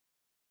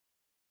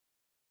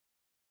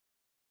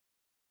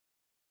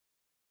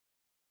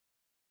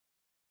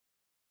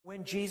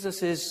When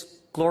Jesus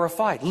is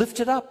glorified,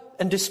 lifted up,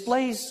 and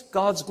displays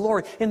God's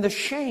glory in the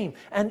shame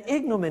and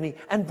ignominy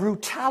and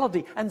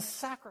brutality and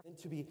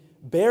sacrifice. To be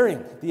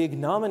bearing the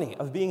ignominy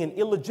of being an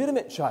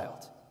illegitimate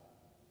child.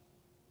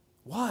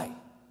 Why?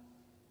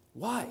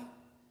 Why?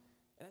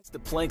 The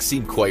planks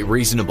seem quite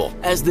reasonable.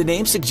 As the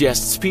name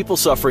suggests, people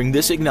suffering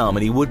this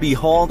ignominy would be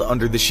hauled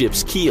under the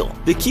ship's keel.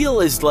 The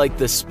keel is like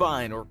the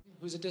spine or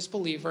who's a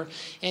disbeliever,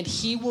 and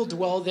he will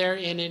dwell there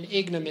in an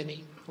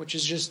ignominy, which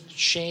is just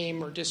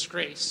shame or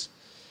disgrace,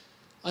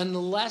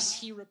 unless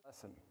he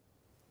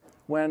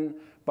when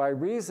by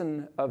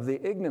reason of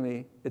the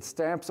ignominy it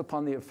stamps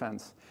upon the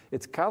offense.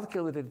 It's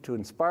calculated to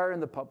inspire in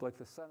the public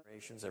the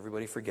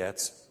everybody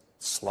forgets,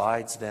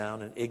 slides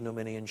down in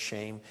ignominy and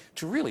shame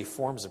to really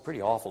forms a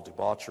pretty awful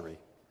debauchery,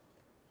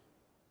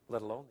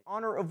 let alone the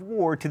honor of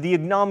war to the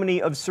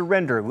ignominy of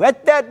surrender.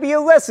 Let that be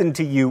a lesson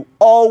to you.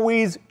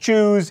 Always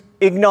choose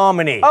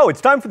ignominy. Oh,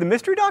 it's time for the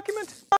mystery document?